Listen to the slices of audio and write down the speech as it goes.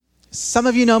Some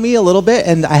of you know me a little bit,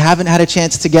 and I haven't had a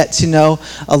chance to get to know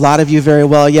a lot of you very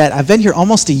well yet. I've been here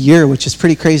almost a year, which is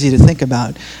pretty crazy to think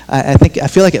about. I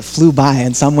feel like it flew by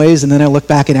in some ways, and then I look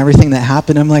back at everything that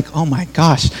happened. I'm like, oh my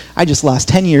gosh, I just lost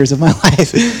 10 years of my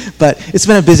life. But it's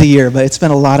been a busy year, but it's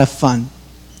been a lot of fun.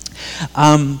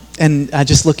 And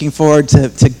just looking forward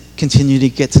to continue to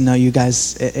get to know you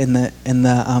guys in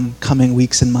the coming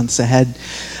weeks and months ahead.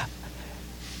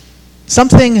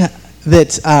 Something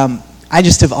that I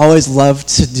just have always loved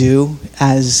to do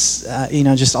as,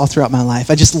 just all throughout my life.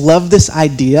 I just love this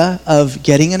idea of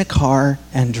getting in a car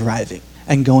and driving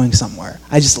and going somewhere.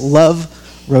 I just love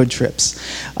road trips.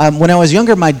 When I was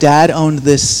younger, my dad owned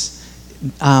this,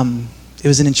 it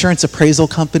was an insurance appraisal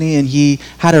company, and he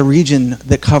had a region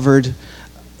that covered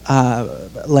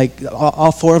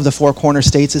all four of the four corner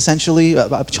states, essentially,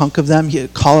 a chunk of them: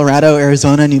 Colorado,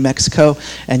 Arizona, New Mexico,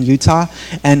 and Utah.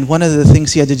 And one of the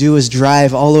things he had to do was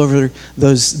drive all over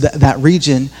that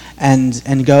region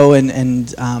and go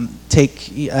and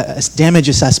take damage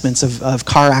assessments of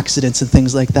car accidents and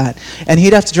things like that. And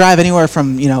he'd have to drive anywhere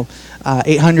from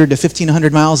 800 to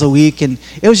 1,500 miles a week, and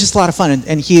it was just a lot of fun.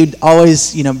 And he'd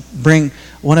always bring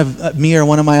one of me or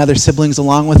one of my other siblings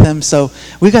along with him. So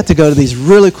we got to go to these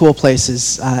really cool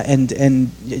places, and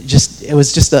it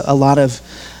was just a lot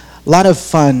of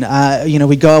fun.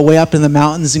 We'd go way up in the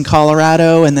mountains in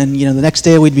Colorado, and then the next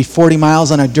day we'd be 40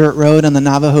 miles on a dirt road on the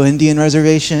Navajo Indian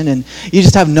Reservation, and you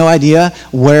just have no idea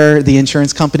where the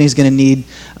insurance company is going to need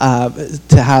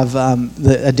to have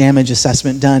a damage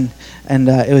assessment done. And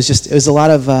it was a lot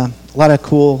of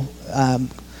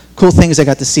cool things I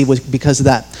got to see because of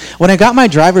that. When I got my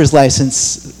driver's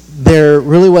license, there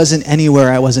really wasn't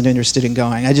anywhere I wasn't interested in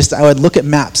going. I would look at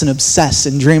maps and obsess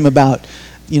and dream about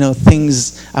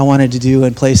things I wanted to do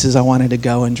and places I wanted to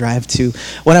go and drive to.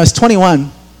 When I was 21,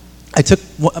 I took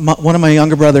one of my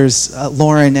younger brothers,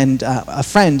 Lauren, and a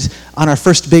friend on our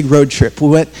first big road trip. We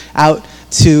went out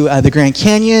to the Grand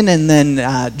Canyon, and then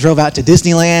drove out to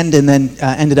Disneyland, and then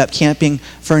ended up camping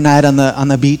for a night on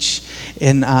the beach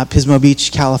in Pismo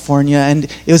Beach, California. And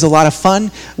it was a lot of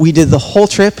fun. We did the whole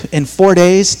trip in 4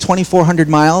 days, 2,400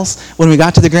 miles. When we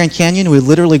got to the Grand Canyon, we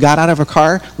literally got out of our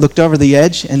car, looked over the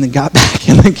edge, and then got back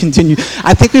and then continued.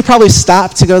 I think we probably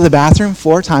stopped to go to the bathroom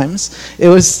 4 times. It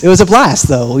was a blast,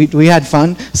 though. We had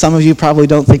fun. Some of you probably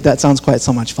don't think that sounds quite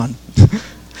so much fun.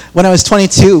 When I was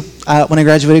 22, when I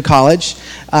graduated college,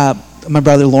 my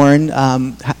brother Lauren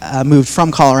moved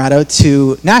from Colorado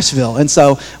to Nashville, and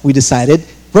so we decided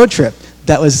road trip.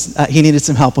 That was he needed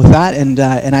some help with that, and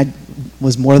I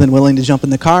was more than willing to jump in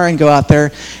the car and go out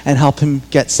there and help him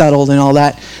get settled and all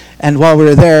that. And while we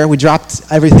were there, we dropped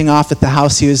everything off at the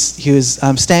house he was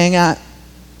staying at,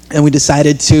 and we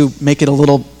decided to make it a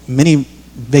little mini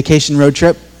vacation road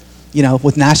trip,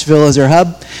 with Nashville as our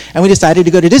hub. And we decided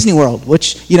to go to Disney World,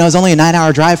 which, is only a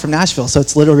 9-hour drive from Nashville, so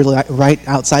it's literally right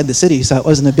outside the city, so it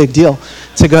wasn't a big deal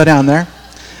to go down there.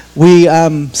 We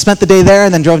spent the day there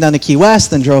and then drove down to Key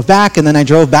West, then drove back, and then I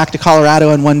drove back to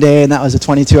Colorado in one day, and that was a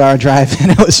 22-hour drive,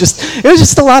 and it was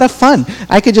just a lot of fun.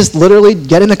 I could just literally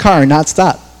get in the car and not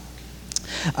stop.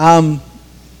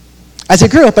 As I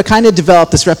grew up, I kind of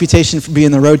developed this reputation for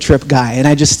being the road trip guy, and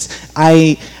I'd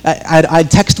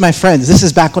text my friends. This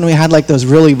is back when we had those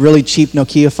really, really cheap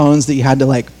Nokia phones that you had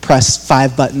to press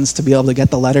 5 buttons to be able to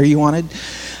get the letter you wanted.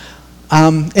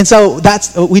 And so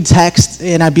we'd text,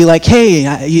 and I'd be like,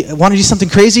 hey, you want to do something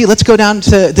crazy? Let's go down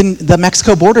to the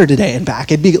Mexico border today and back.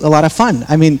 It'd be a lot of fun.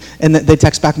 And they'd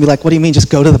text back and be like, what do you mean, just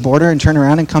go to the border and turn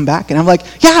around and come back? And I'm like,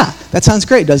 yeah, that sounds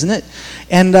great, doesn't it?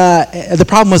 And the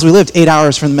problem was we lived 8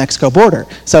 hours from the Mexico border,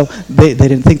 so they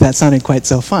didn't think that sounded quite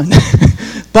so fun.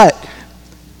 But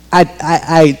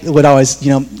I would always,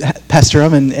 pester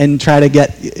them and try to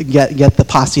get the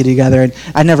posse together, and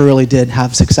I never really did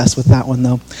have success with that one,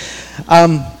 though.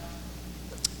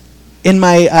 In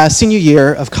my senior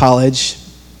year of college,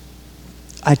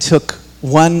 I took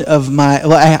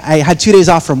I had 2 days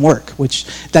off from work, which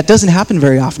that doesn't happen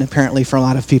very often, apparently, for a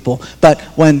lot of people. But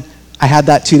when I had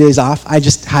that 2 days off, I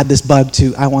just had this bug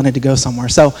I wanted to go somewhere.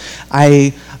 So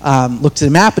I looked at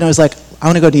the map, and I was like, I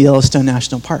want to go to Yellowstone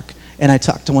National Park. And I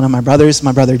talked to one of my brothers,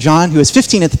 my brother John, who was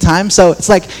 15 at the time. So it's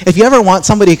like, if you ever want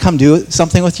somebody to come do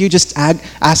something with you, just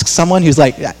ask someone who's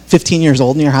 15 years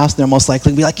old in your house, and they're most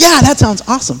likely to be like, yeah, that sounds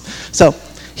awesome. So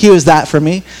he was that for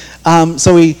me.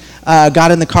 So we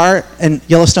got in the car, and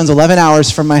Yellowstone's 11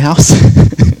 hours from my house.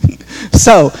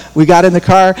 So we got in the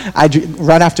car,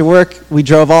 right after work, we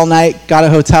drove all night, got a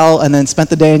hotel, and then spent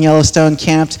the day in Yellowstone,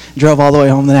 camped, drove all the way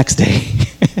home the next day.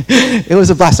 It was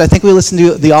a blast. I think we listened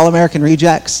to the All-American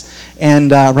Rejects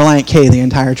and Relient K the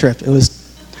entire trip.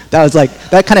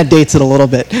 That kind of dates it a little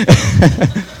bit.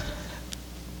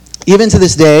 even to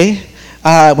this day,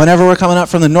 whenever we're coming up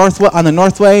from the on the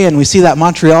Northway and we see that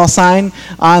Montreal sign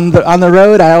on the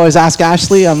road, I always ask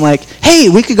Ashley, I'm like, hey,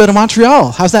 we could go to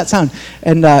Montreal. How's that sound?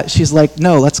 And she's like,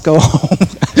 no, let's go home.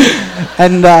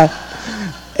 and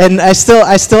I still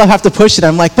have to push it.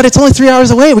 I'm like, but it's only 3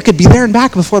 hours away. We could be there and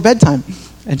back before bedtime.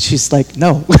 And she's like,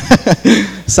 no.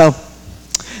 So,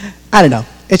 I don't know.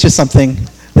 It's just something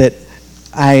that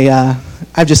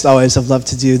I've just always have loved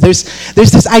to do. There's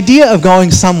this idea of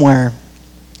going somewhere,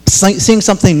 seeing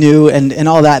something new and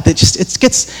all that just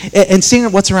and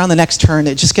seeing what's around the next turn,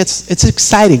 it's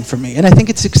exciting for me. And I think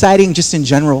it's exciting just in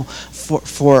general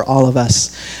for all of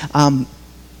us. And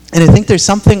I think there's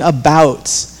something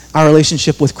about our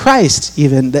relationship with Christ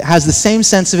even that has the same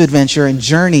sense of adventure and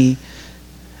journeying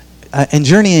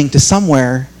to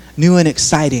somewhere new and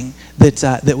exciting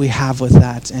that we have with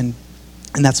that. And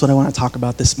that's what I want to talk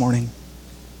about this morning.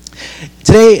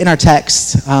 Today in our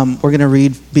text, we're going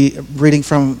to be reading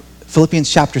from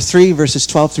Philippians chapter 3, verses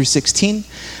 12 through 16.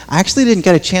 I actually didn't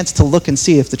get a chance to look and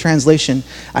see if the translation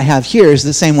I have here is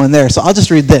the same one there, so I'll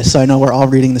just read this so I know we're all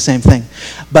reading the same thing.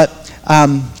 But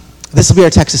this will be our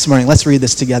text this morning. Let's read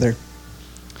this together.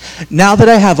 Not that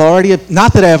I have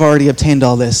already obtained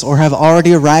all this or have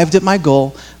already arrived at my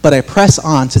goal, but I press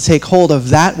on to take hold of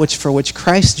that for which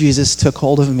Christ Jesus took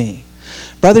hold of me.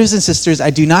 Brothers and sisters, I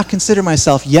do not consider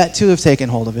myself yet to have taken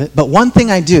hold of it, but one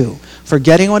thing I do,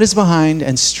 forgetting what is behind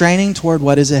and straining toward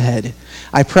what is ahead,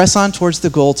 I press on towards the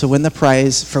goal to win the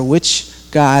prize for which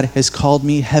God has called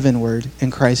me heavenward in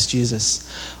Christ Jesus.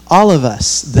 All of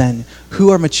us, then,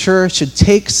 who are mature should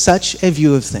take such a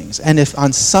view of things. And if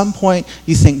on some point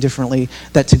you think differently,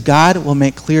 that to God will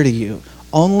make clear to you.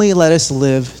 Only let us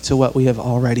live to what we have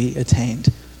already attained.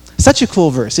 Such a cool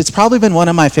verse. It's probably been one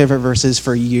of my favorite verses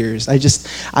for years.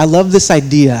 I love this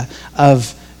idea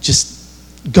of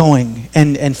just going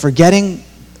and forgetting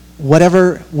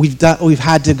whatever we've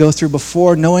had to go through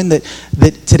before, knowing that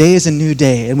today is a new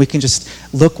day and we can just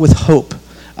look with hope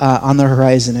on the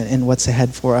horizon and what's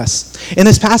ahead for us. In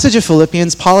this passage of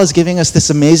Philippians, Paul is giving us this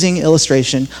amazing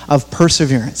illustration of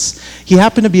perseverance. He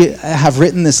happened to have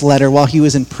written this letter while he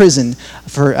was in prison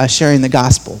for sharing the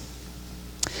gospel.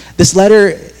 This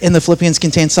letter in the Philippians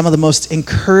contains some of the most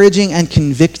encouraging and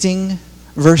convicting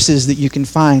verses that you can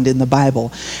find in the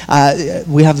Bible.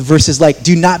 We have verses like,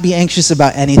 do not be anxious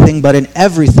about anything, but in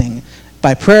everything,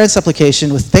 by prayer and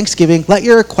supplication, with thanksgiving, let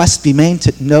your requests be made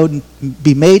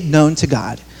known to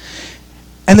God.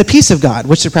 And the peace of God,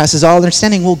 which surpasses all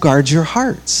understanding, will guard your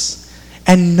hearts.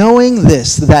 And knowing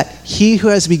this, that he who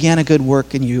has began a good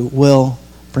work in you will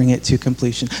bring it to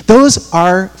completion. Those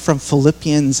are from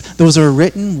Philippians. Those are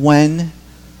written when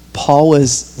Paul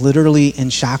was literally in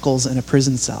shackles in a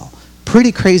prison cell.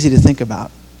 Pretty crazy to think about.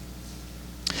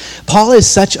 Paul is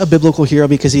such a biblical hero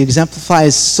because he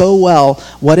exemplifies so well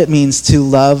what it means to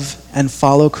love and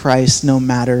follow Christ no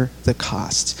matter the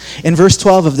cost. In verse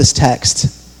 12 of this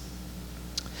text,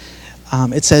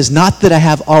 it says, not that I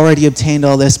have already obtained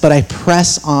all this, but I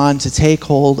press on to take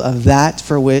hold of that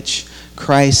for which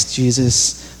Christ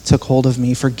Jesus took hold of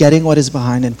me, forgetting what is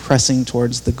behind and pressing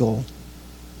towards the goal.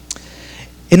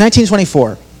 In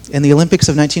 1924, in the Olympics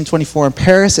of 1924 in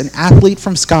Paris, an athlete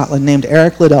from Scotland named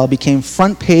Eric Liddell became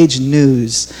front page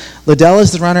news. Liddell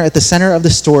is the runner at the center of the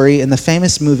story in the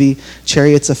famous movie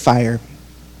Chariots of Fire.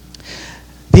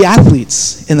 The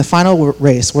athletes in the final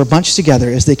race were bunched together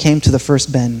as they came to the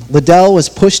first bend. Liddell was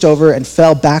pushed over and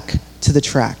fell back to the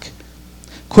track.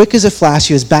 Quick as a flash,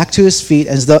 he was back to his feet,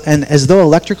 as though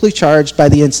electrically charged by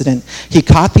the incident. He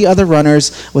caught the other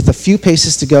runners with a few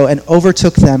paces to go and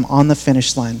overtook them on the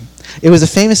finish line. It was a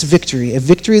famous victory, a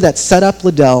victory that set up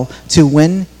Liddell to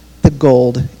win the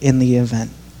gold in the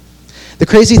event. The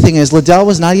crazy thing is, Liddell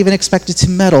was not even expected to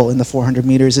medal in the 400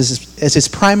 meters as his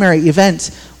primary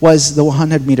event was the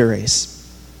 100-meter race.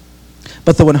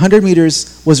 But the 100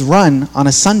 meters was run on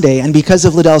a Sunday, and because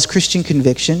of Liddell's Christian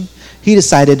conviction, he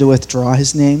decided to withdraw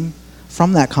his name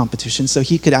from that competition so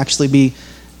he could actually be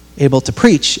able to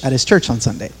preach at his church on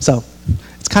Sunday. So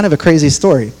it's kind of a crazy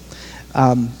story.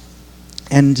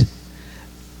 And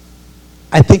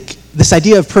I think this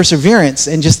idea of perseverance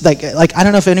and just like I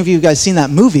don't know if any of you guys seen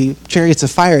that movie, Chariots of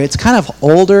Fire. It's kind of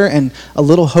older and a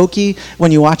little hokey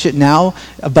when you watch it now,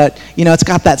 but it's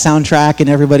got that soundtrack and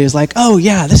everybody's like, oh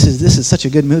yeah, this is such a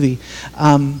good movie.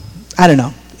 I don't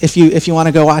know. If you want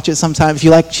to go watch it sometime, if you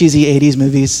like cheesy 80s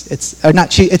movies, it's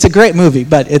a great movie,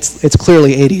 but it's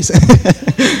clearly 80s.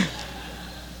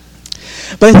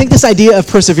 But I think this idea of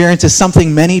perseverance is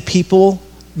something many people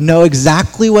know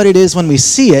exactly what it is when we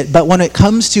see it, but when it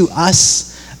comes to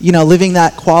us, living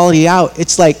that quality out,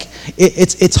 it's like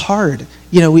it's hard.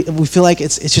 we feel like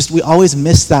it's just, we always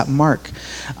miss that mark.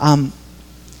 And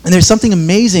there's something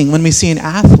amazing when we see an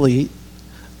athlete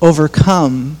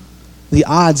overcome the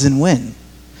odds and win.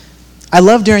 I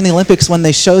love during the Olympics when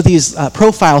they show these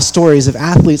profile stories of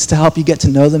athletes to help you get to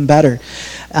know them better.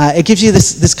 It gives you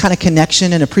this kind of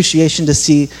connection and appreciation to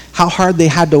see how hard they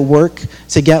had to work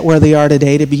to get where they are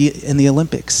today to be in the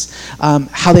Olympics.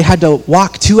 How they had to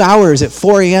walk 2 hours at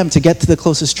 4 a.m. to get to the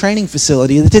closest training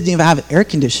facility that didn't even have air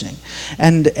conditioning.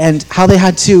 And how they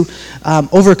had to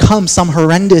overcome some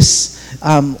horrendous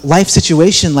life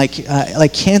situation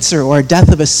like cancer or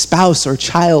death of a spouse or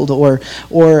child or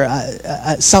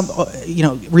some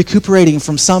recuperating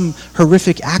from some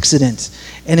horrific accident.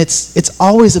 And it's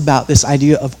always about this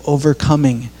idea of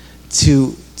overcoming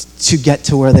to get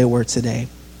to where they were today.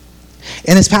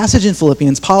 In this passage in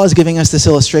Philippians, Paul is giving us this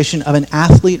illustration of an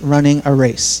athlete running a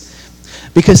race.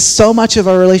 Because so much of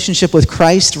our relationship with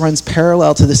Christ runs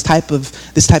parallel to this type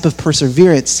of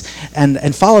perseverance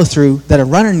and follow through that a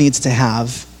runner needs to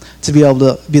have to be able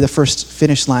to be the first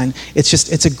finish line.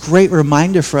 It's a great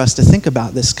reminder for us to think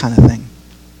about this kind of thing.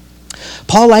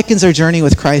 Paul likens our journey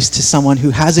with Christ to someone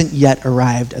who hasn't yet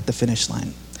arrived at the finish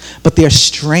line, but they are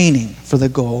straining for the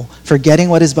goal, forgetting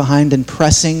what is behind and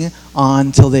pressing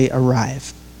on till they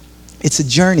arrive. It's a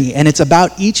journey, and it's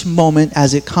about each moment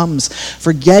as it comes,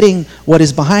 forgetting what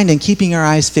is behind and keeping our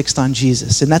eyes fixed on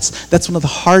Jesus. And that's one of the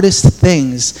hardest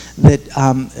things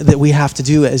that we have to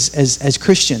do as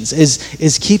Christians,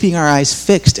 is keeping our eyes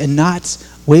fixed and not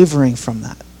wavering from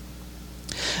that.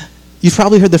 You've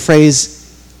probably heard the phrase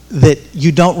that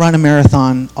you don't run a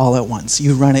marathon all at once.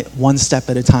 You run it one step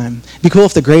at a time. It'd be cool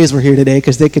if the Grays were here today,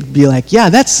 because they could be like, yeah,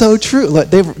 that's so true. Look,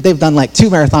 they've done like 2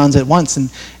 marathons at once,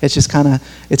 and it's just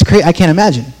it's crazy. I can't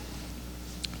imagine.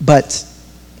 But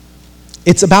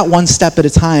it's about one step at a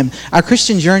time. Our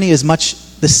Christian journey is much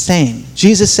the same.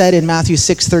 Jesus said in Matthew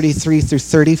 6:33 through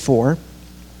 34,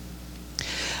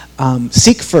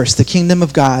 seek first the kingdom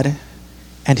of God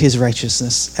and his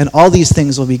righteousness, and all these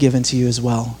things will be given to you as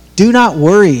well. Do not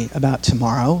worry about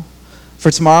tomorrow, for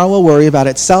tomorrow will worry about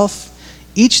itself.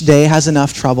 Each day has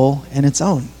enough trouble in its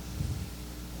own.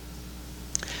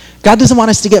 God doesn't want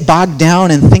us to get bogged down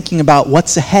in thinking about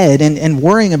what's ahead and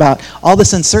worrying about all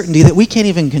this uncertainty that we can't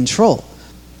even control.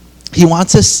 He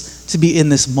wants us to be in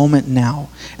this moment now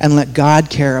and let God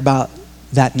care about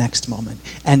that next moment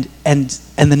and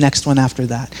the next one after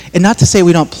that. And not to say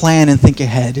we don't plan and think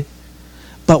ahead,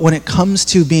 but when it comes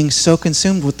to being so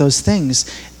consumed with those things,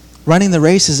 running the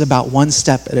race is about one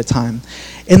step at a time.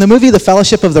 In the movie The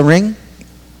Fellowship of the Ring,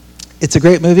 it's a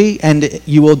great movie, and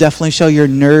you will definitely show your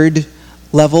nerd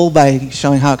level by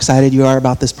showing how excited you are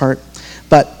about this part.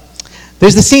 But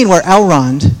there's the scene where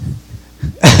Elrond,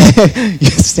 you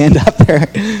stand up there,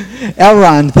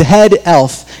 Elrond, the head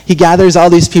elf, he gathers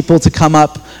all these people to come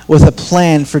up with a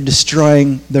plan for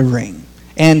destroying the ring.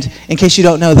 And in case you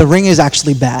don't know, the ring is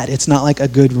actually bad. It's not like a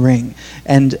good ring.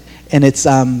 And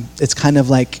it's kind of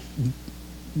like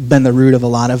been the root of a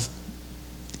lot of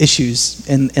issues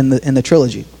in the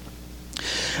trilogy.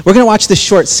 We're going to watch this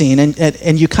short scene,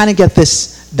 and you kind of get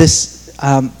this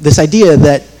idea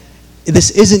that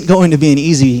this isn't going to be an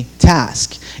easy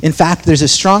task. In fact, there's a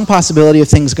strong possibility of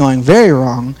things going very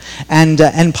wrong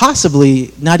and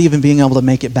possibly not even being able to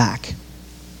make it back.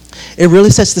 It really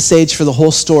sets the stage for the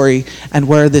whole story and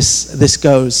where this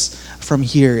goes from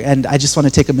here. And I just want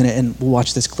to take a minute and we'll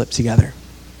watch this clip together.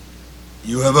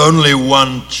 You have only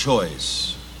one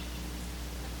choice.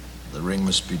 The ring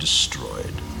must be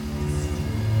destroyed.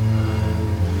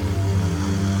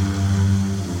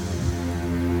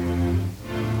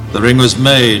 The ring was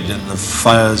made in the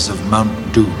fires of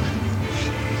Mount Doom.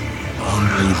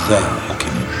 Only there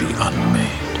can it be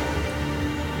unmade.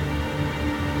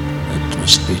 It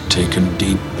must be taken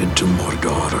deep into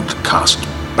Mordor and cast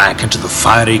back into the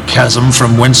fiery chasm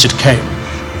from whence it came.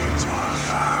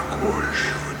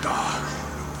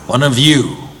 One of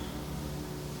you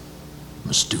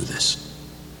must do this.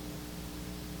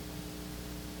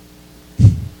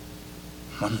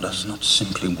 One does not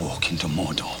simply walk into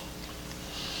Mordor.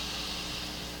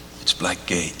 Its black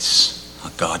gates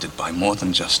are guarded by more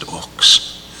than just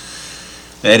orcs.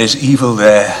 There is evil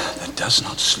there that does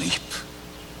not sleep.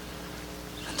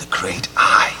 And the great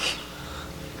eye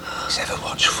is ever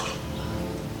watchful.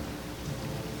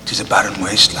 It is a barren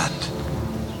wasteland,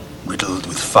 riddled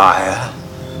with fire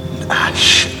and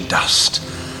ash and dust.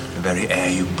 The very air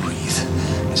you breathe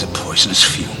is a poisonous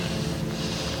fume.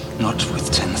 Not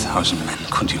with 10,000 men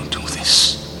could you do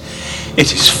this.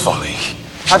 It is folly.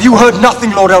 Have you heard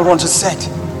nothing Lord Elrond has said?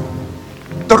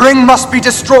 The ring must be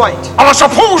destroyed. I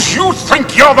suppose you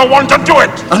think you're the one to do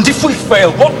it. And if we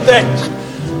fail, what then?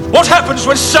 What happens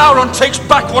when Sauron takes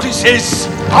back what is his?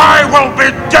 I will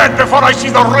be dead before I see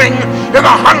the ring in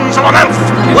the hands of an elf.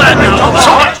 Where now?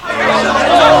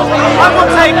 I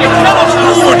will take it!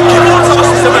 Who would give it to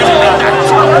us to that?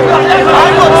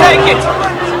 I will take it!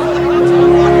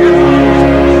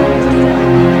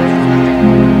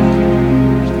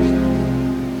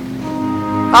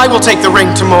 I will take the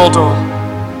ring to Mordor.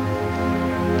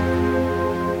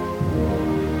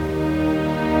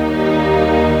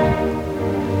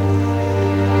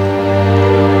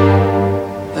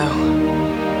 Though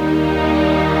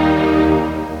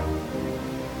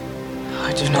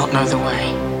I do not know the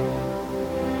way.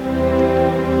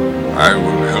 I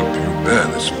will help you bear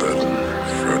this burden,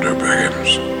 Frodo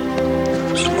Baggins,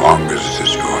 as long as it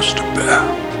is yours to bear.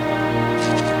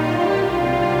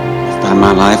 By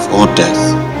my life or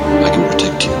death, I can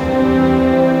protect you.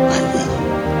 I will.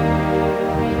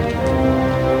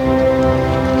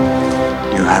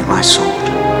 You have my sword.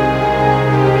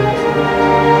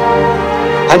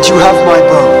 And you have my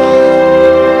bow.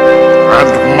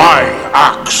 And my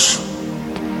axe.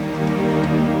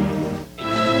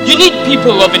 You need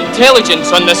people of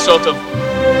intelligence on this sort of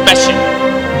mission,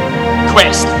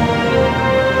 quest.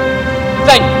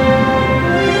 Thing.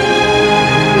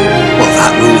 Well,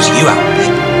 that rules you out, Pip.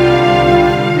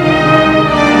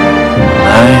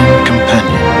 9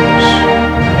 companions.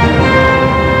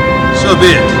 So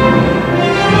be it.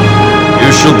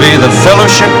 You shall be the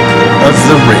Fellowship of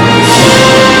the Ring.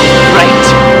 Right.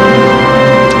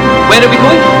 Where are we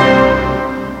going?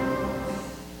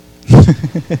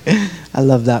 I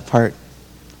love that part.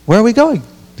 Where are we going?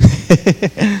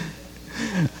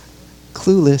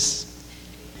 Clueless.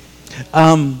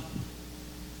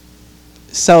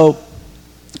 So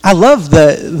I love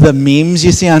the memes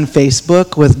you see on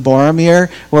Facebook with Boromir,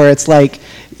 where it's like,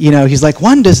 you know, he's like,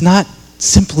 one does not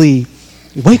simply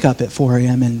wake up at 4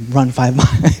 a.m. and run 5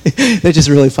 miles. They're just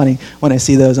really funny when I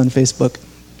see those on Facebook.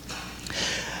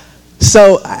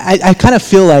 So I kind of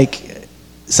feel like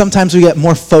sometimes we get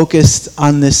more focused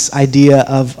on this idea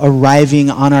of arriving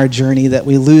on our journey that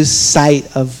we lose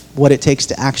sight of what it takes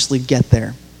to actually get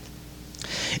there.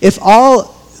 If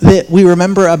all that we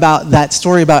remember about that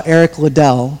story about Eric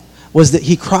Liddell was that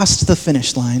he crossed the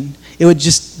finish line, it would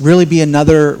just really be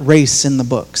another race in the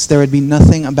books. There would be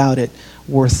nothing about it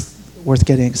worth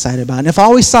getting excited about. And if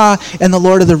all we saw in the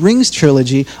Lord of the Rings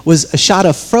trilogy was a shot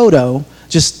of Frodo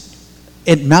just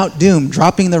at Mount Doom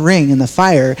dropping the ring in the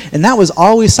fire, and that was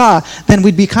all we saw, then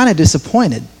we'd be kind of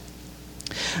disappointed.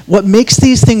 What makes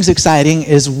these things exciting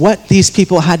is what these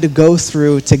people had to go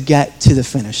through to get to the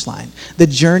finish line, the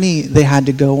journey they had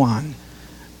to go on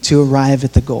to arrive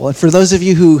at the goal. And for those of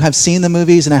you who have seen the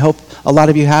movies, and I hope a lot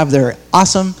of you have, they're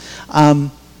awesome.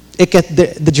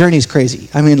 The journey's crazy.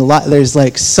 I mean, there's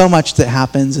like so much that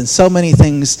happens and so many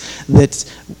things that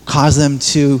cause them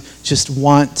to just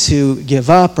want to give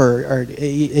up, or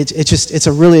it's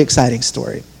a really exciting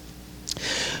story.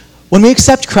 When we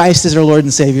accept Christ as our Lord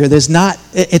and Savior, it's not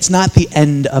the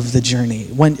end of the journey.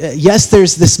 Yes,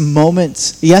 there's this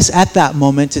moment. Yes, at that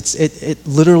moment, it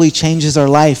literally changes our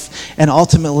life and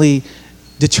ultimately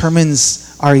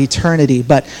determines our eternity.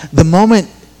 But the moment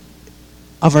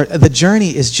of the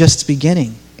journey is just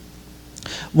beginning.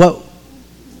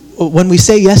 When we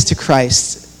say yes to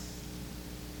Christ,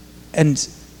 and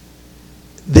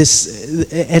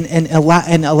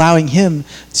allowing Him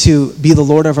to be the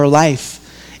Lord of our life,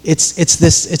 that's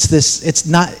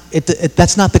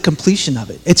not the completion of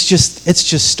it. It's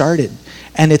just started.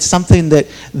 And it's something that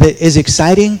is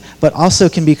exciting, but also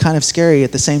can be kind of scary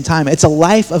at the same time. It's a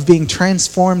life of being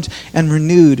transformed and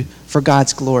renewed for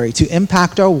God's glory, to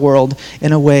impact our world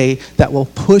in a way that will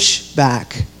push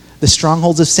back the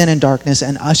strongholds of sin and darkness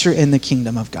and usher in the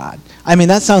kingdom of God. I mean,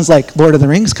 that sounds like Lord of the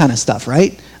Rings kind of stuff,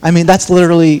 right? I mean, that's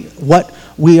literally what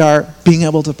we are being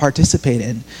able to participate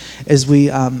in as we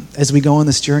go on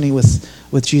this journey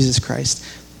with Jesus Christ.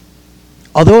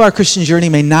 Although our Christian journey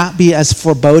may not be as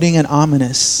foreboding and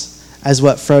ominous as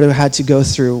what Frodo had to go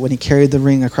through when he carried the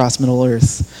ring across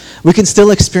Middle-earth, we can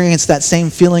still experience that same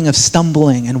feeling of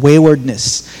stumbling and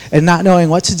waywardness and not knowing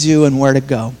what to do and where to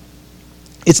go.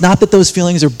 It's not that those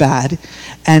feelings are bad,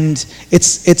 and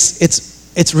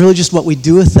it's really just what we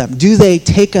do with them. Do they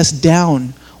take us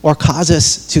down or cause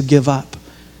us to give up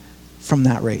from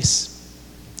that race?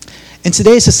 In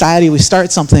today's society, we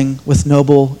start something with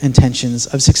noble intentions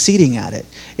of succeeding at it.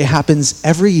 It happens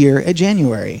every year at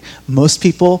January. Most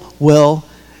people will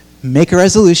make a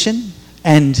resolution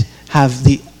and have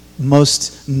the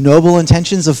most noble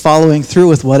intentions of following through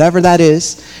with whatever that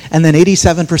is, and then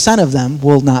 87% of them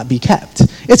will not be kept.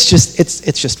 It's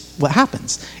just what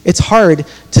happens. It's hard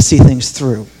to see things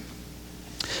through.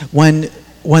 When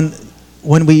when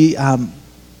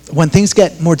things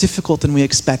get more difficult than we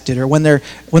expected, or when they're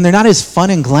not as fun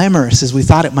and glamorous as we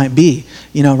thought it might be.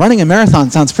 Running a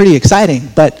marathon sounds pretty exciting,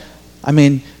 but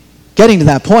getting to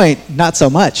that point, not so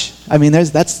much.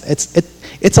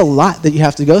 It's a lot that you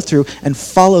have to go through and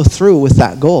follow through with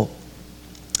that goal.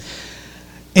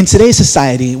 In today's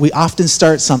society, we often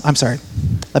start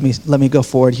let me go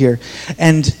forward here.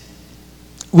 And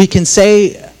we can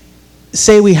say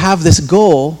we have this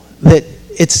goal, that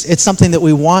it's something that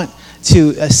we want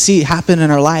to see happen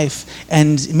in our life,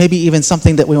 and maybe even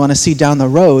something that we want to see down the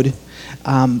road,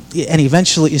 and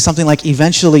eventually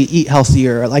eat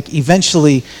healthier, like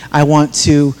eventually I want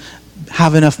to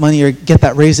have enough money or get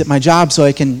that raise at my job so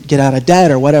I can get out of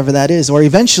debt, or whatever that is, or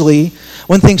eventually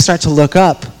when things start to look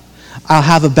up, I'll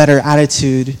have a better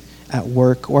attitude at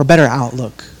work or a better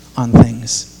outlook on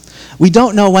things. We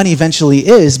don't know when eventually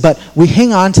is, but we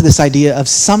hang on to this idea of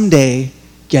someday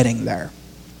getting there.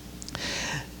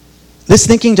 This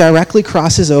thinking directly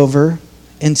crosses over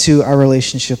into our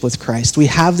relationship with Christ. We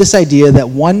have this idea that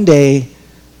one day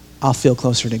I'll feel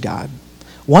closer to God.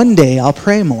 One day I'll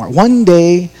pray more. One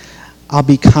day I'll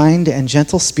be kind and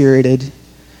gentle-spirited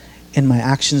in my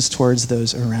actions towards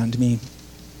those around me.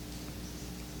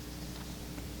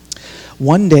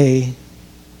 One day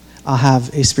I'll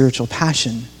have a spiritual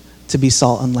passion to be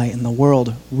salt and light in the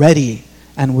world, ready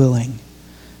and willing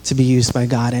to be used by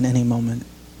God in any moment.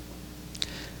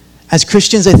 As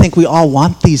Christians, I think we all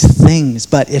want these things,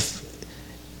 but if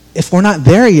we're not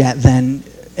there yet, then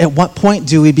at what point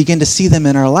do we begin to see them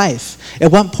in our life?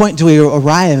 At what point do we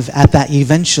arrive at that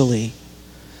eventually?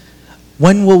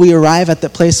 When will we arrive at the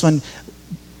place when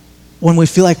we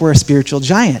feel like we're a spiritual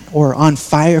giant or on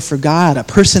fire for God, a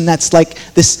person that's like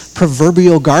this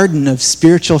proverbial garden of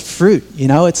spiritual fruit?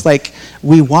 It's like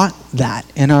we want that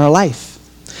in our life.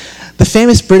 The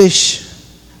famous British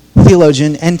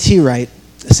theologian N.T. Wright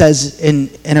says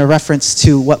in a reference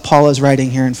to what Paul is writing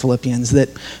here in Philippians, that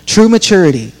true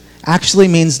maturity actually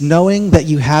means knowing that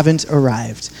you haven't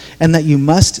arrived and that you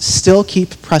must still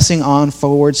keep pressing on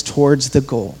forwards towards the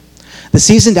goal. The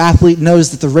seasoned athlete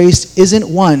knows that the race isn't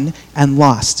won and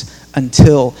lost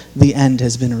until the end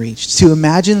has been reached. To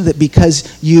imagine that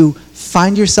because you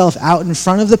find yourself out in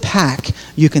front of the pack,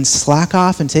 you can slack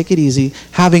off and take it easy,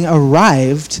 having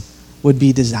arrived, would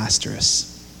be disastrous.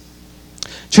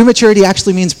 True maturity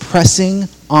actually means pressing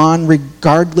on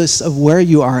regardless of where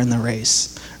you are in the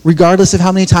race, regardless of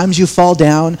how many times you fall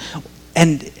down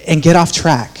and get off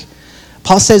track.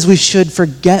 Paul says we should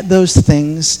forget those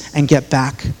things and get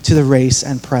back to the race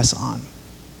and press on.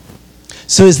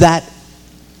 So is that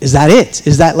it?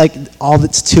 Is that like all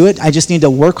that's to it? I just need to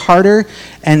work harder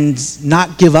and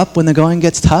not give up when the going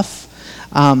gets tough,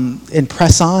 and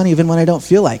press on even when I don't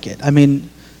feel like it.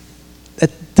 That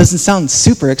doesn't sound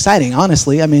super exciting,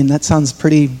 honestly. That sounds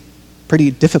pretty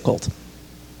difficult.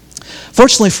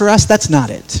 Fortunately for us, that's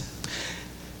not it.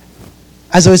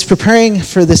 As I was preparing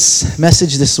for this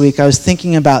message this week, I was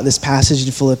thinking about this passage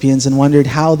in Philippians and wondered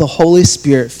how the Holy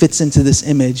Spirit fits into this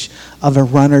image of a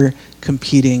runner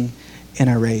competing in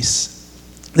a race.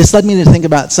 This led me to think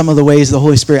about some of the ways the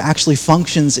Holy Spirit actually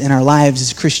functions in our lives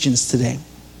as Christians today.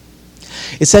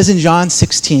 It says in John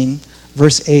 16,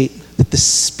 verse 8, that the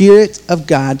Spirit of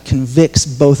God convicts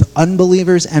both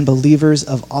unbelievers and believers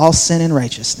of all sin and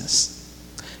righteousness.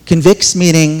 Convicts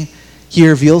meaning he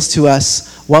reveals to us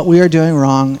what we are doing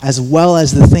wrong as well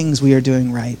as the things we are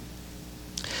doing right.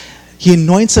 He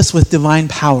anoints us with divine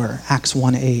power, Acts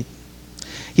 1:8.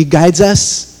 He guides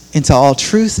us into all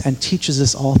truth and teaches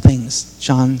us all things,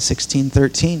 John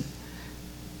 16:13.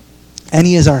 And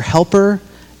he is our helper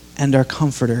and our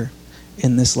comforter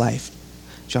in this life,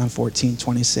 John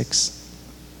 14:26.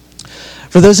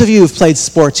 For those of you who've played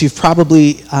sports, you've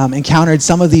probably encountered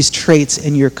some of these traits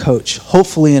in your coach,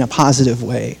 hopefully in a positive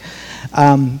way.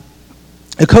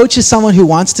 A coach is someone who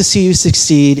wants to see you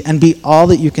succeed and be all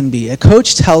that you can be. A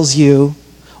coach tells you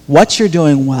what you're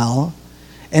doing well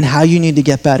and how you need to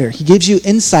get better. He gives you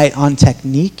insight on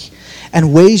technique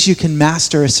and ways you can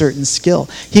master a certain skill.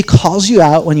 He calls you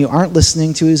out when you aren't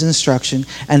listening to his instruction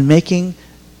and making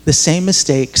the same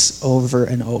mistakes over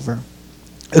and over.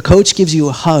 A coach gives you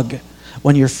a hug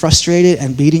when you're frustrated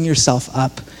and beating yourself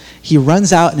up. He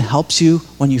runs out and helps you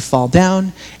when you fall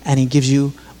down, and he gives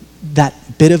you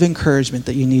that bit of encouragement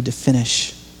that you need to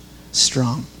finish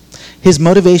strong. His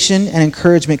motivation and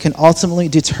encouragement can ultimately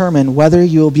determine whether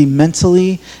you will be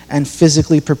mentally and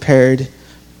physically prepared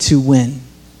to win.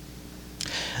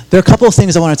 There are a couple of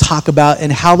things I want to talk about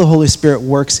and how the Holy Spirit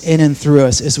works in and through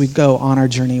us as we go on our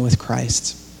journey with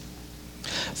Christ.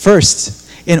 First,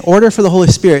 in order for the Holy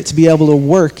Spirit to be able to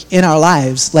work in our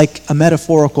lives like a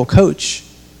metaphorical coach,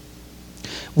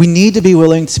 We need to be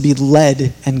willing to be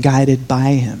led and guided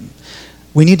by him.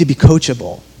 We need to be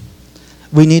coachable.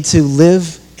 We need to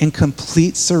live in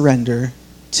complete surrender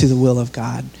to the will of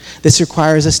God. This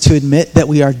requires us to admit that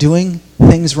we are doing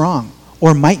things wrong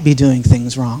or might be doing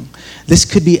things wrong. This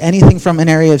could be anything from an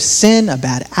area of sin, a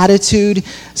bad attitude,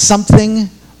 something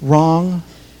wrong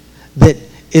that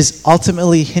is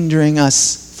ultimately hindering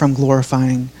us from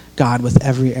glorifying God with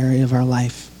every area of our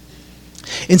life.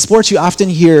 In sports, you often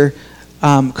hear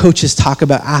coaches talk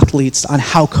about athletes on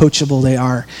how coachable they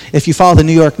are. If you follow the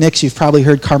New York Knicks, you've probably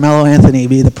heard Carmelo Anthony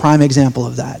be the prime example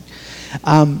of that.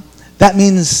 That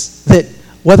means that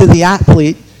whether the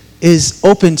athlete is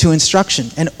open to instruction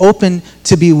and open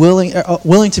to be willing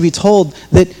to be told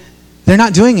that they're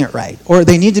not doing it right, or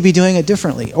they need to be doing it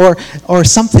differently, or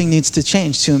something needs to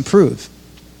change to improve.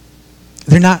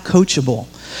 They're not coachable.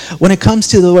 When it comes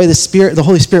to the way the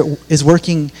Holy Spirit is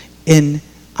working in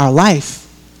our life,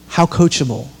 how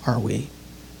coachable are we?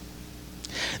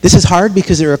 This is hard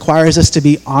because it requires us to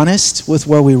be honest with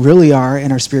where we really are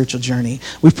in our spiritual journey.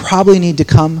 We probably need to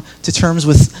come to terms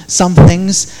with some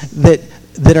things that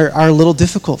are a little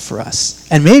difficult for us.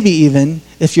 And maybe even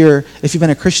if you've been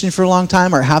a Christian for a long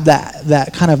time or have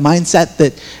that kind of mindset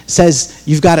that says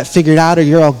you've got it figured out or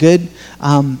you're all good,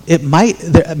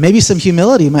 maybe some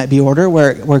humility might be order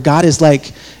where God is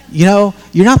like, you're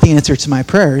not the answer to my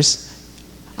prayers.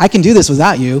 I can do this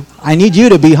without you. I need you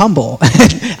to be humble.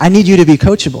 I need you to be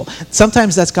coachable.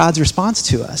 Sometimes that's God's response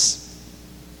to us.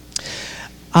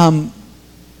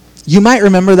 You might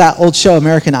remember that old show,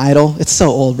 American Idol. It's so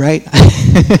old, right?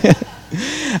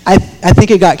 I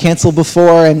think it got canceled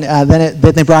before, and then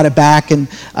they brought it back, and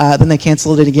then they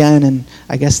canceled it again, and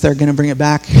I guess they're going to bring it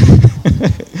back.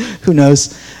 Who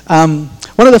knows?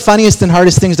 One of the funniest and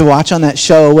hardest things to watch on that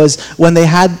show was when they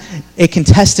had a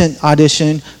contestant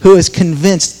audition who was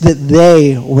convinced that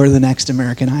they were the next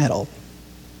American Idol.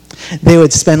 They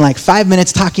would spend like 5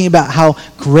 minutes talking about how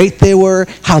great they were,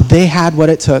 how they had what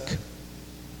it took.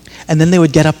 And then they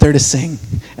would get up there to sing,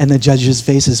 and the judges'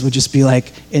 faces would just be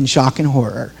like in shock and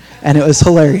horror. And it was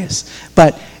hilarious.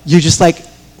 But you're just like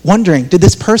wondering, did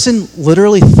this person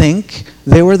literally think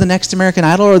they were the next American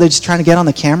Idol, or are they just trying to get on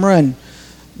the camera and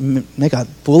make a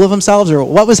fool of themselves, or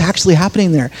what was actually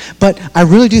happening there? But I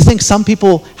really do think some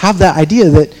people have that idea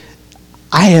that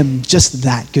I am just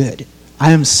that good.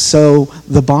 I am so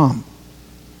the bomb.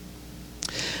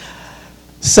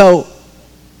 So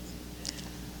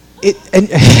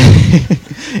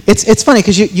it's funny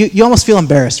because you almost feel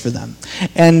embarrassed for them,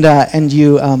 and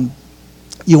you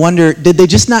wonder, did they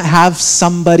just not have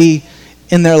somebody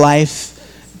in their life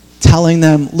telling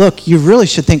them, look, you really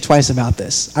should think twice about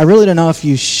this. I really don't know if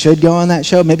you should go on that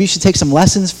show. Maybe you should take some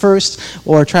lessons first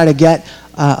or try to get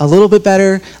a little bit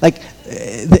better. Like,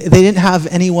 they didn't have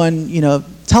anyone,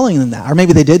 telling them that. Or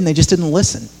maybe they did and they just didn't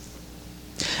listen.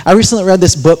 I recently read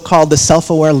this book called The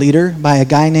Self-Aware Leader by a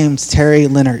guy named Terry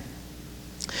Leonard.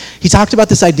 He talked about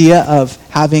this idea of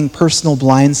having personal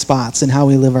blind spots in how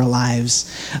we live our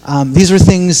lives. These are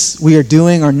things we are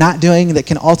doing or not doing that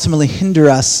can ultimately hinder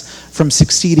us from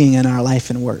succeeding in our life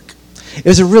and work. It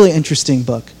was a really interesting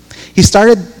book. He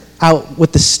started out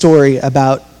with the story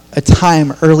about a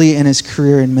time early in his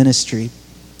career in ministry.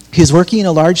 He was working in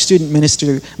a large student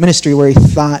ministry where he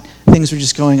thought things were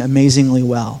just going amazingly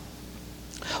well.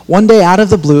 One day, out of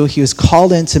the blue, he was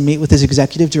called in to meet with his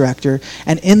executive director,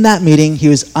 and in that meeting, he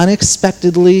was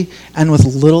unexpectedly and with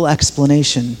little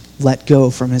explanation let go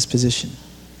from his position.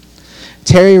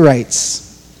 Terry writes,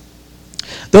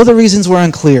 though the reasons were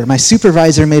unclear, my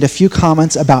supervisor made a few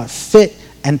comments about fit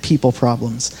and people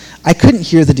problems. I couldn't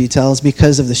hear the details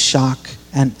because of the shock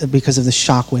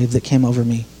wave that came over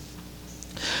me.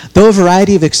 Though a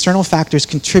variety of external factors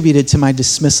contributed to my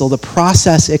dismissal, the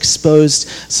process exposed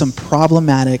some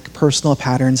problematic personal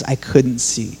patterns I couldn't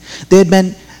see.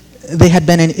 They had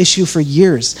been an issue for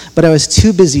years, but I was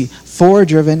too busy,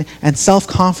 forward-driven, and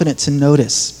self-confident to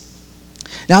notice.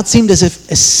 Now it seemed as if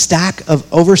a stack of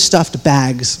overstuffed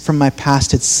bags from my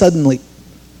past had suddenly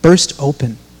burst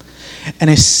open,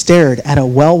 and I stared at a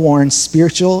well-worn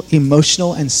spiritual,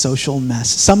 emotional, and social mess.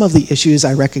 Some of the issues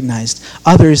I recognized.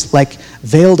 Others, like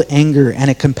veiled anger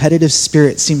and a competitive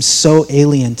spirit, seemed so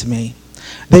alien to me.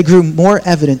 They grew more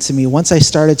evident to me once I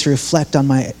started to reflect on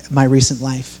my recent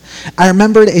life. I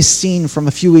remembered a scene from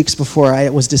a few weeks before I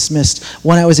was dismissed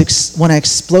when I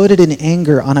exploded in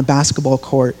anger on a basketball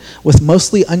court with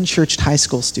mostly unchurched high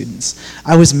school students.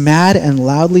 I was mad and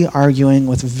loudly arguing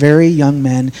with very young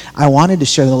men I wanted to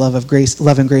share the love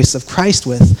and grace of Christ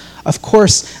with. Of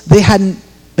course, they hadn't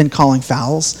been calling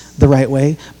fouls the right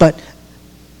way, but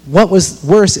what was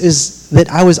worse is that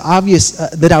I was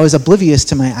oblivious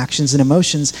to my actions and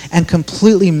emotions and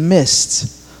completely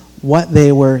missed what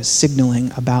they were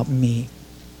signaling about me.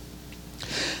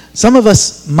 Some of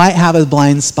us might have a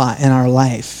blind spot in our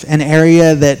life, an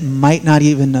area that might not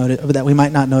even notice, that we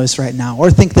might not notice right now, or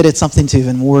think that it's something to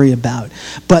even worry about.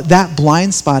 But that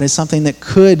blind spot is something that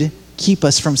could keep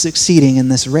us from succeeding in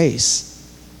this race.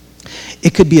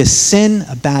 It could be a sin,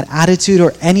 a bad attitude,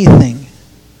 or anything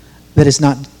that is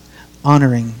not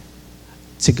honoring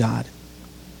to God.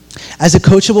 As a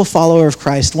coachable follower of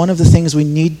Christ, one of the things we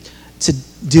need to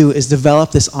do is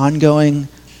develop this ongoing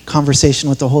conversation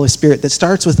with the Holy Spirit that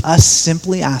starts with us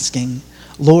simply asking,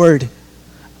 Lord,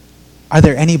 are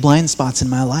there any blind spots in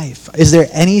my life? Is there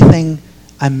anything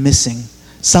I'm missing?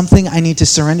 Something I need to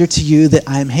surrender to you that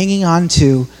I'm hanging on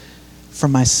to for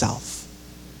myself?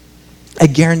 I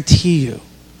guarantee you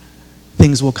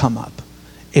things will come up.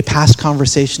 A past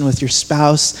conversation with your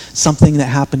spouse, something that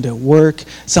happened at work,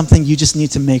 something you just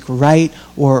need to make right,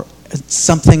 or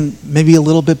something maybe a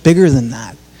little bit bigger than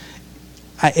that.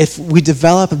 If we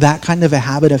develop that kind of a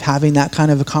habit of having that kind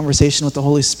of a conversation with the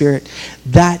Holy Spirit,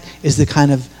 that is the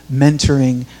kind of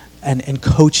mentoring and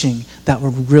coaching that will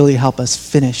really help us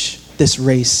finish this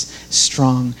race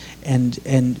strong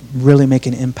and really make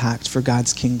an impact for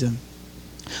God's kingdom.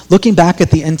 Looking back at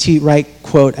the N.T. Wright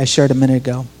quote I shared a minute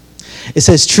ago, it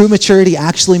says, true maturity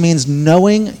actually means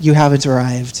knowing you haven't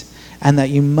arrived and that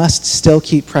you must still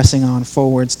keep pressing on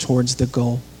forwards towards the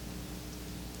goal.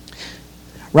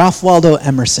 Ralph Waldo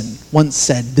Emerson once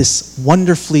said this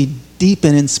wonderfully deep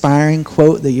and inspiring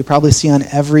quote that you probably see on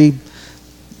every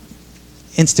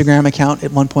Instagram account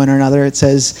at one point or another. It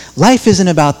says, life isn't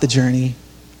about the journey.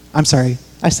 I'm sorry,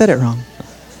 I said it wrong.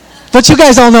 But you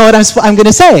guys all know what I'm going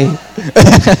to say.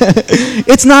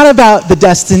 It's not about the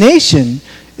destination.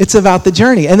 It's about the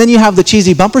journey. And then you have the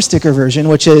cheesy bumper sticker version,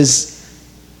 which is,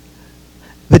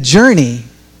 the journey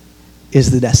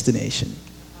is the destination.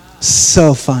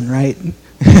 So fun, right?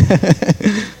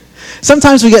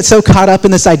 Sometimes we get so caught up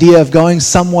in this idea of going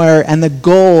somewhere and the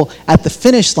goal at the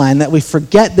finish line that we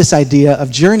forget this idea of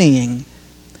journeying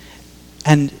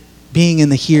and being in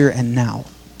the here and now.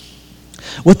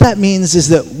 What that means is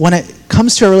that when it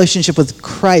comes to a relationship with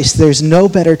Christ, there's no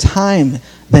better time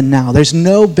than now. There's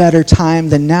no better time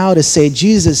than now to say,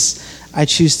 Jesus, I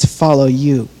choose to follow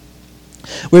you.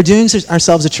 We're doing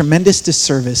ourselves a tremendous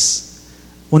disservice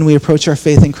when we approach our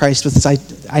faith in Christ with this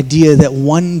idea that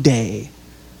one day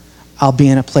I'll be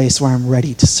in a place where I'm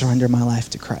ready to surrender my life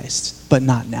to Christ, but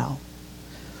not now.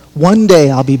 One day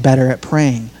I'll be better at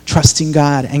praying, trusting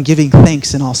God, and giving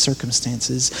thanks in all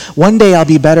circumstances. One day I'll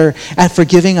be better at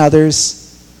forgiving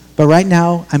others, but right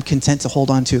now I'm content to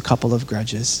hold on to a couple of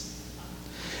grudges.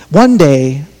 One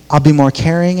day I'll be more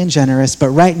caring and generous, but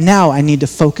right now I need to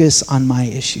focus on my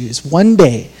issues. One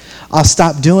day I'll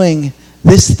stop doing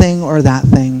this thing or that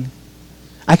thing.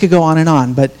 I could go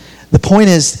on, but the point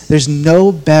is there's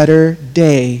no better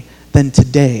day than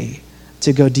today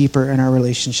to go deeper in our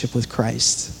relationship with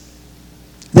Christ.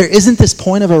 There isn't this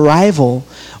point of arrival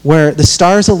where the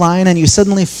stars align and you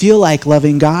suddenly feel like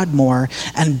loving God more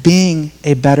and being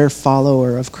a better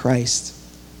follower of Christ.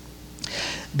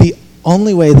 The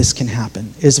only way this can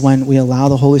happen is when we allow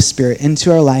the Holy Spirit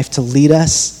into our life to lead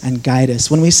us and guide us.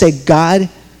 When we say, God,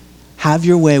 have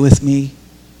your way with me.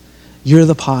 You're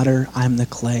the potter, I'm the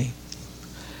clay.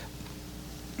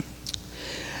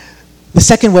 The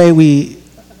second way we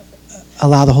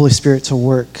allow the Holy Spirit to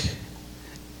work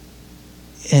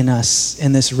in us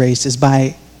in this race is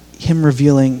by him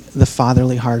revealing the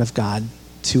fatherly heart of God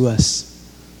to us.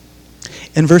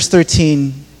 In verse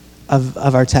 13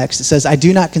 of our text, it says, I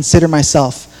do not consider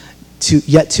myself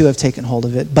yet to have taken hold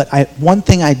of it, but one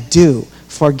thing I do,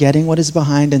 forgetting what is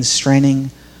behind and straining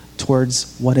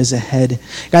towards what is ahead.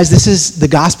 Guys, this is the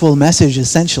gospel message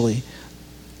essentially.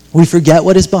 We forget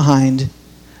what is behind,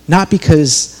 not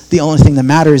because the only thing that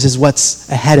matters is what's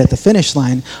ahead at the finish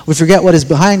line. We forget what is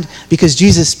behind because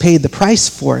Jesus paid the price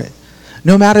for it.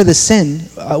 No matter the sin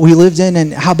we lived in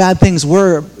and how bad things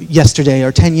were yesterday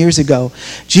or 10 years ago,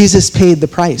 Jesus paid the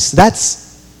price.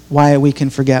 That's why we can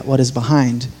forget what is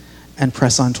behind and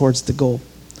press on towards the goal.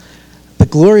 The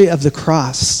glory of the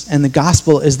cross and the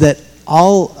gospel is that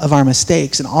all of our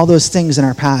mistakes and all those things in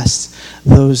our past,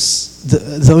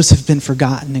 those have been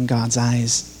forgotten in God's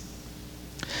eyes.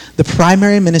 The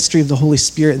primary ministry of the Holy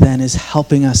Spirit then is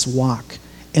helping us walk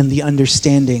in the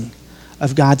understanding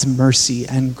of God's mercy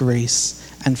and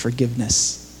grace and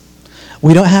forgiveness.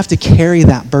 We don't have to carry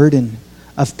that burden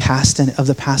of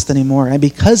the past anymore. And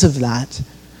because of that,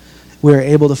 we're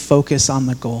able to focus on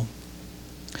the goal.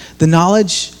 The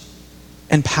knowledge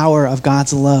and power of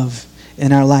God's love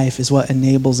in our life is what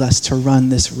enables us to run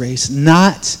this race,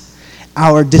 not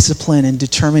our discipline and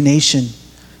determination,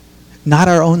 not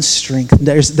our own strength.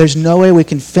 There's no way we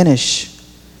can finish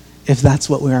if that's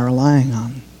what we are relying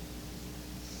on.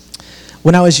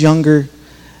 When I was younger,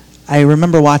 I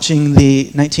remember watching the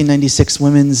 1996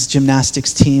 women's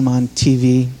gymnastics team on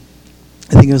TV.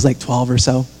 I think it was like 12 or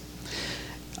so.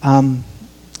 I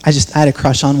had a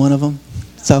crush on one of them.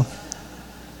 So,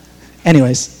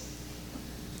 anyways.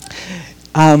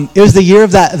 It was the year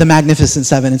of the Magnificent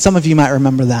Seven, and some of you might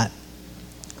remember that.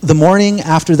 The morning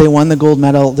after they won the gold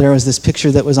medal, there was this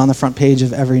picture that was on the front page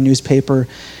of every newspaper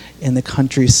in the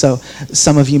country. So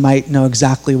some of you might know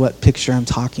exactly what picture I'm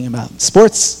talking about.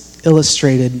 Sports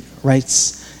Illustrated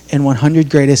writes, in 100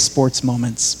 greatest sports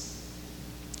moments.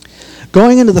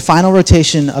 Going into the final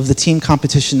rotation of the team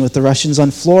competition with the Russians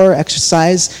on floor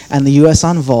exercise and the U.S.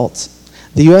 on vault,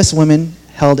 the U.S. women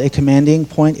held a commanding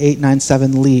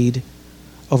 .897 lead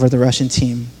over the Russian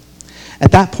team.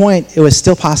 At that point, it was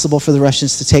still possible for the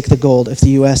Russians to take the gold if the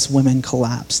U.S. women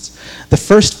collapsed. The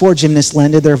first 4 gymnasts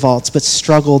landed their vaults, but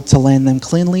struggled to land them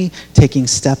cleanly, taking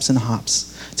steps and hops.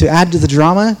 To add to the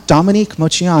drama, Dominique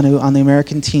Moceanu on the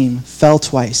American team fell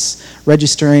twice,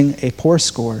 registering a poor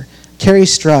score. Carrie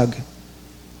Strug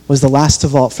was the last to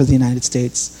vault for the United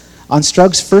States. On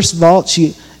Strug's first vault,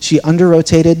 she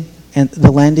under-rotated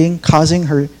the landing, causing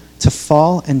her to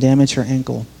fall and damage her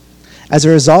ankle. As a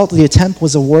result, the attempt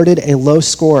was awarded a low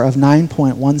score of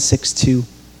 9.162.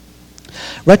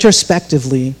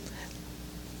 Retrospectively,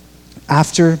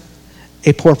 after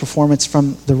a poor performance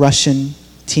from the Russian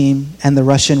team and the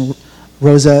Russian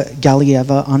Rosa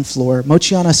Galieva on floor,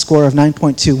 Moceanu's score of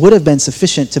 9.2 would have been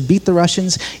sufficient to beat the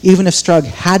Russians even if Strug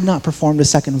had not performed a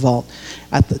second vault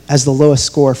as the lowest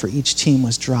score for each team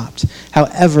was dropped.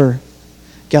 However,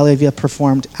 Galieva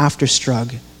performed after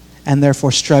Strug, and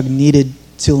therefore Strug needed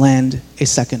to land a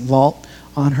second vault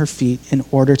on her feet in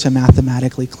order to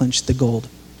mathematically clinch the gold.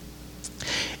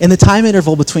 In the time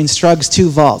interval between Strug's 2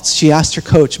 vaults, she asked her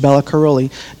coach, Bella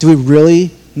Caroli, do we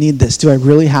really need this? Do I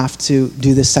really have to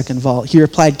do this second vault? He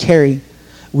replied, Carrie,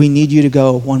 we need you to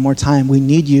go one more time. We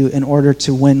need you in order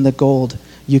to win the gold.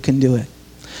 You can do it.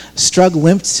 Strug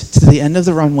limped to the end of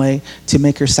the runway to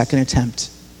make her second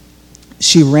attempt.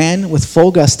 She ran with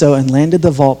full gusto and landed the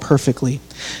vault perfectly.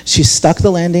 She stuck the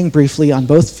landing briefly on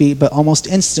both feet, but almost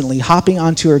instantly, hopping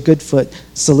onto her good foot,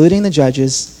 saluting the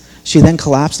judges, she then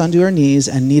collapsed onto her knees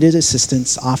and needed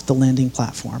assistance off the landing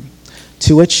platform.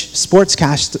 To which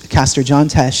sportscaster John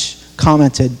Tesh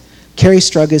commented, Carrie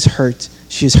Strug is hurt.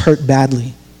 She is hurt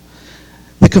badly.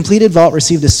 The completed vault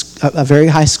received a very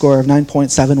high score of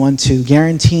 9.712,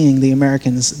 guaranteeing the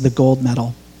Americans the gold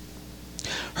medal.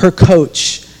 Her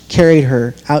coach carried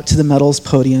her out to the medals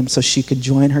podium so she could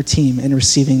join her team in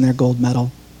receiving their gold medal.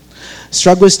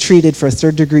 Strug was treated for a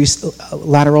 3rd-degree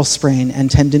lateral sprain and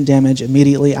tendon damage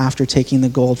immediately after taking the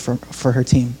gold for her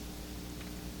team,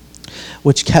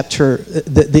 which kept her,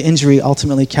 the injury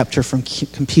ultimately kept her from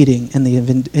competing in the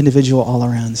individual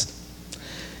all-arounds.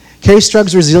 Carrie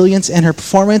Strug's resilience and her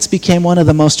performance became one of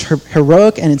the most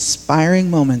heroic and inspiring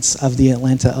moments of the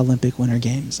Atlanta Olympic Summer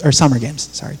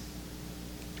Games.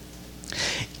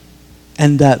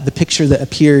 And the picture that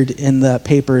appeared in the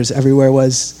papers everywhere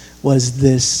was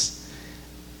this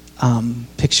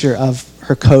picture of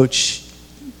her coach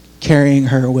carrying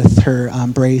her with her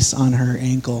brace on her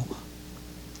ankle.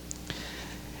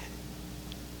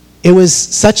 It was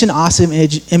such an awesome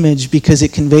image because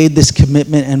it conveyed this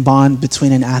commitment and bond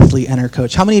between an athlete and her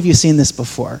coach. How many of you have seen this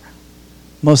before?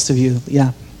 Most of you,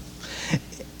 yeah.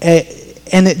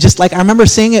 And it just I remember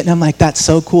seeing it and I'm like, that's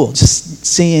so cool. Just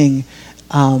seeing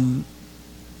her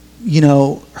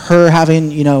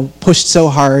having, pushed so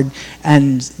hard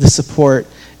and the support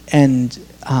and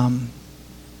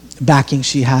backing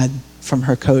she had from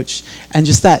her coach. And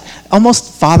just that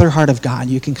almost father heart of God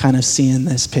you can kind of see in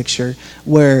this picture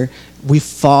where we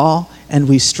fall and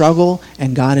we struggle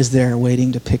and God is there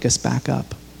waiting to pick us back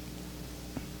up.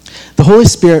 The Holy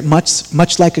Spirit,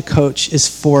 much like a coach, is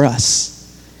for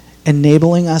us,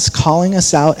 enabling us, calling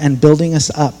us out and building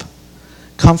us up,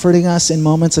 comforting us in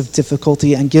moments of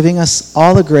difficulty, and giving us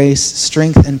all the grace,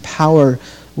 strength, and power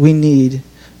we need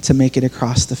to make it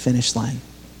across the finish line.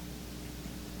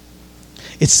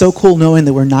 It's so cool knowing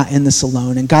that we're not in this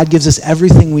alone, and God gives us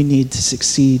everything we need to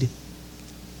succeed.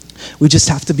 We just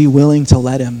have to be willing to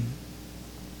let Him.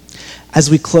 As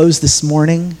we close this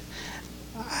morning,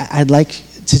 I'd like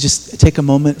to just take a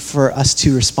moment for us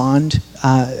to respond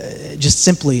just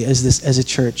simply as a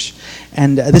church.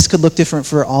 And this could look different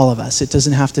for all of us. It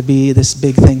doesn't have to be this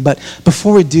big thing. But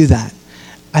before we do that,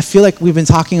 I feel like we've been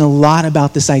talking a lot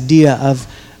about this idea of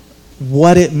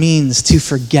what it means to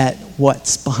forget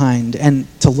what's behind and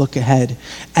to look ahead.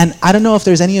 And I don't know if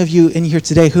there's any of you in here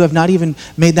today who have not even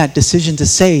made that decision to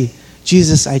say,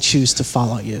 Jesus, I choose to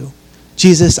follow you.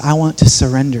 Jesus, I want to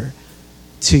surrender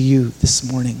to you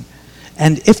this morning.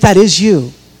 And if that is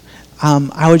you,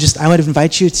 I would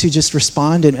invite you to just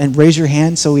respond and raise your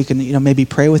hand so we can maybe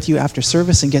pray with you after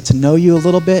service and get to know you a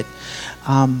little bit.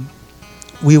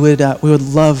 We would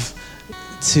love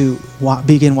to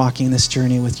begin walking this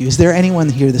journey with you. Is there anyone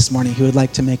here this morning who would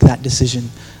like to make that decision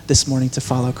this morning to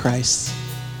follow Christ?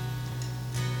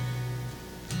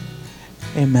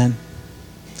 Amen.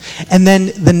 And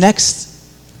then the next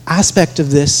aspect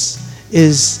of this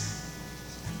is,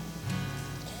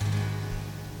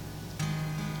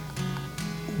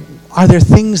 are there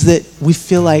things that we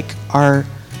feel like are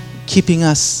keeping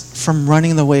us from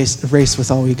running the race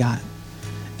with all we got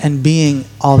and being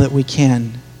all that we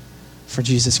can for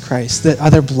Jesus Christ? Are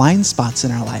there blind spots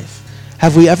in our life?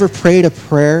 Have we ever prayed a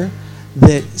prayer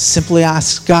that simply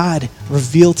asks, God,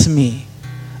 reveal to me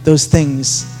those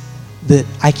things that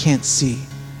I can't see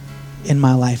in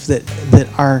my life that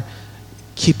are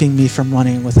keeping me from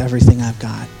running with everything I've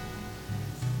got?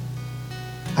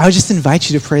 I would just invite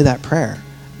you to pray that prayer.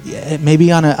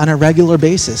 Maybe on a regular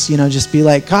basis, just be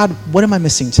like, God, what am I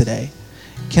missing today?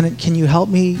 Can you help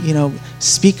me,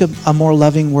 speak a more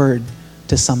loving word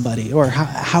to somebody? Or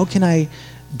how can I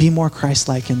be more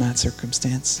Christ-like in that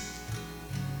circumstance?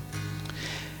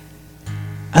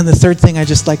 And the third thing I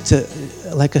just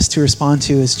like us to respond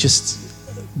to is just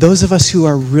those of us who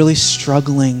are really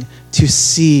struggling to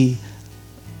see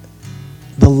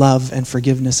the love and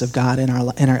forgiveness of God in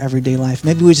our everyday life.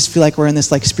 Maybe we just feel like we're in this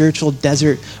spiritual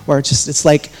desert where it's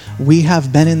like we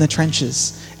have been in the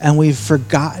trenches and we've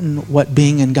forgotten what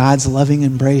being in God's loving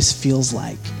embrace feels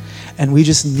like. And we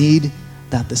just need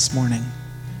that this morning.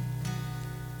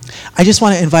 I just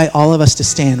want to invite all of us to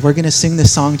stand. We're going to sing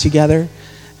this song together,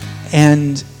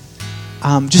 and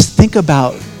just think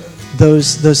about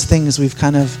those things we've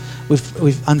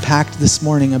unpacked this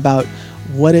morning about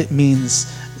what it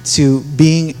means to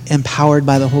being empowered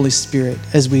by the Holy Spirit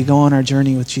as we go on our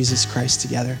journey with Jesus Christ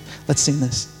together. Let's sing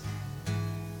this.